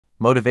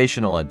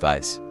Motivational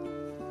advice.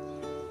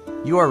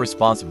 You are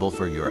responsible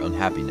for your own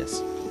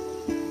happiness.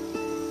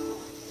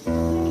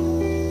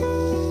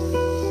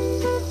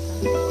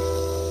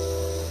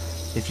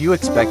 If you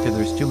expect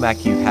others to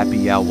make you happy,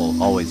 you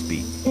will always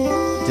be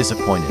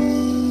disappointed.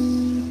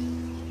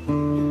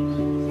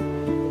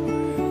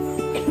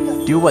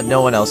 Do what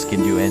no one else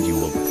can do and you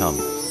will become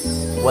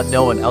what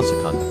no one else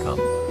can become.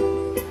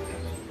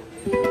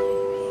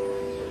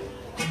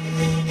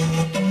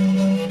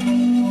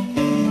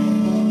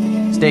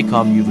 Stay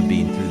calm, you've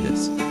been through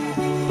this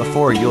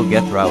before, you'll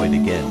get through it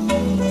again.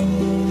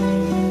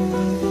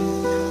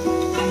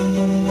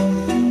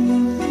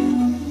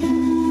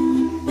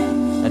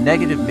 A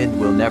negative mind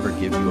will never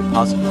give you a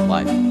positive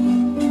life.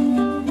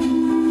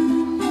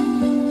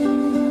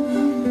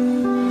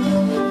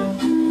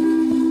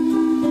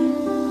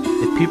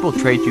 If people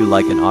treat you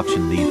like an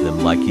option, leave them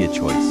like a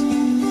choice.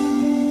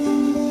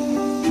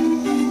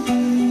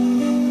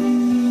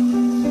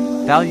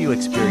 Value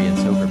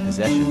experience over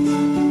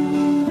possessions.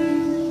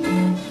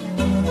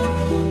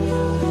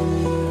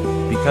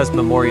 Because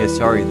memories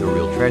are the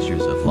real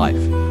treasures of life.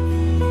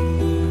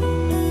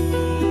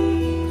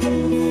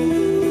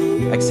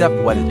 Accept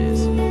what it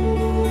is.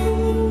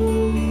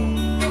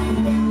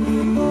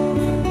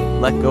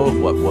 Let go of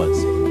what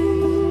was.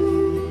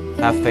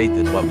 Have faith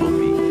in what will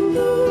be.